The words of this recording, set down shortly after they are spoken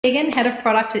Teagan, Head of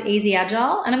Product at Easy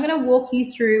Agile, and I'm going to walk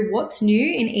you through what's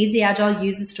new in Easy Agile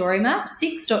User Story Maps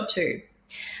 6.2.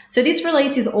 So this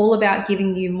release is all about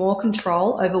giving you more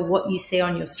control over what you see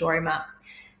on your story map.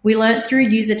 We learned through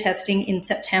user testing in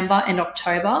September and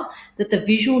October that the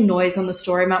visual noise on the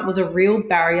story map was a real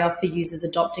barrier for users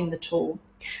adopting the tool.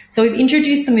 So we've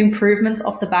introduced some improvements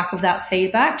off the back of that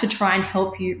feedback to try and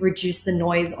help you reduce the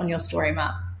noise on your story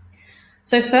map.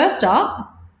 So first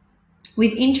up,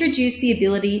 we've introduced the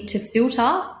ability to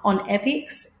filter on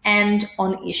epics and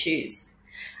on issues.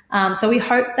 So we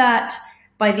hope that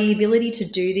by the ability to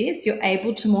do this, you're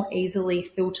able to more easily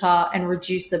filter and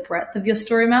reduce the breadth of your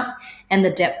story map and the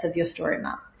depth of your story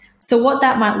map. So what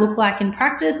that might look like in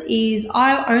practice is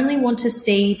I only want to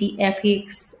see the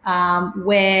epics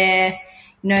where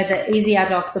the Easy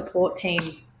Agile support team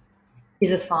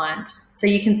is assigned. So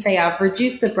you can see I've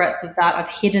reduced the breadth of that. I've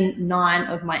hidden 9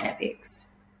 of my epics.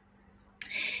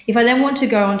 If I then want to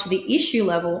go onto the issue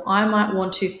level, I might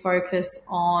want to focus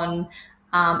on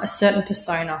a certain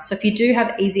persona. So if you do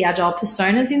have Easy Agile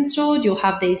personas installed, you'll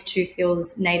have these 2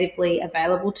 fields natively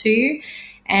available to you.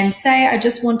 And say I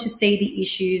just want to see the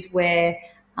issues where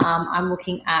I'm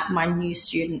looking at my new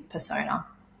student persona.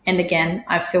 And again,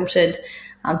 I've filtered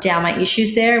down my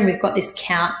issues there, and we've got this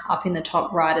count up in the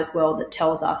top right as well that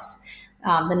tells us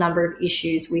the number of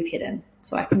issues we've hidden.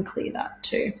 So I can clear that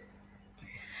too.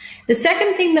 The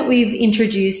second thing that we've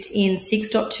introduced in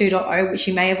 6.2.0, which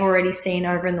you may have already seen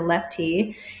over in the left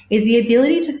here, is the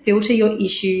ability to filter your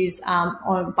issues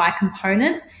by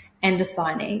component and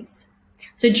assignees.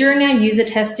 So during our user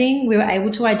testing, we were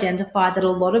able to identify that a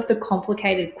lot of the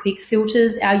complicated quick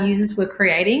filters our users were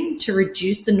creating to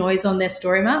reduce the noise on their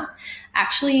story map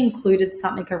actually included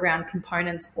something around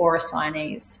components or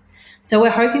assignees. So we're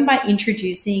hoping by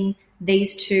introducing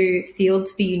these 2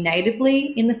 fields for you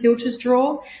natively in the filters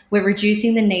drawer, we're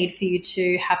reducing the need for you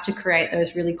to have to create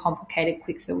those really complicated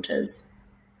quick filters.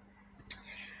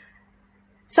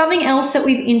 Something else that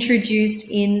we've introduced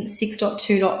in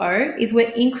 6.2.0 is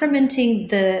we're incrementing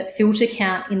the filter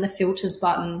count in the filters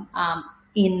button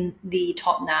in the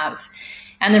top nav.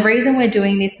 And the reason we're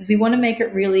doing this is we want to make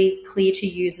it really clear to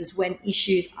users when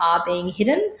issues are being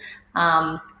hidden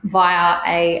via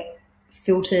a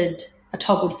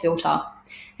toggled filter.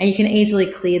 And you can easily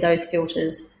clear those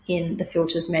filters in the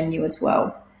filters menu as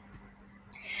well.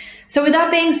 So with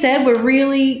that being said, we're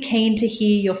really keen to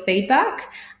hear your feedback.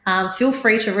 Feel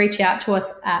free to reach out to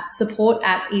us at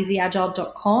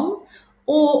support@easyagile.com,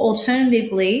 or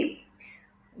alternatively,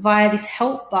 via this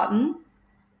help button,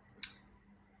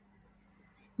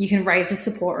 you can raise a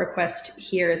support request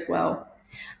here as well.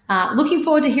 Looking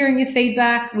forward to hearing your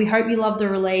feedback. We hope you love the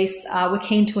release. We're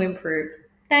keen to improve.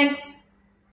 Thanks.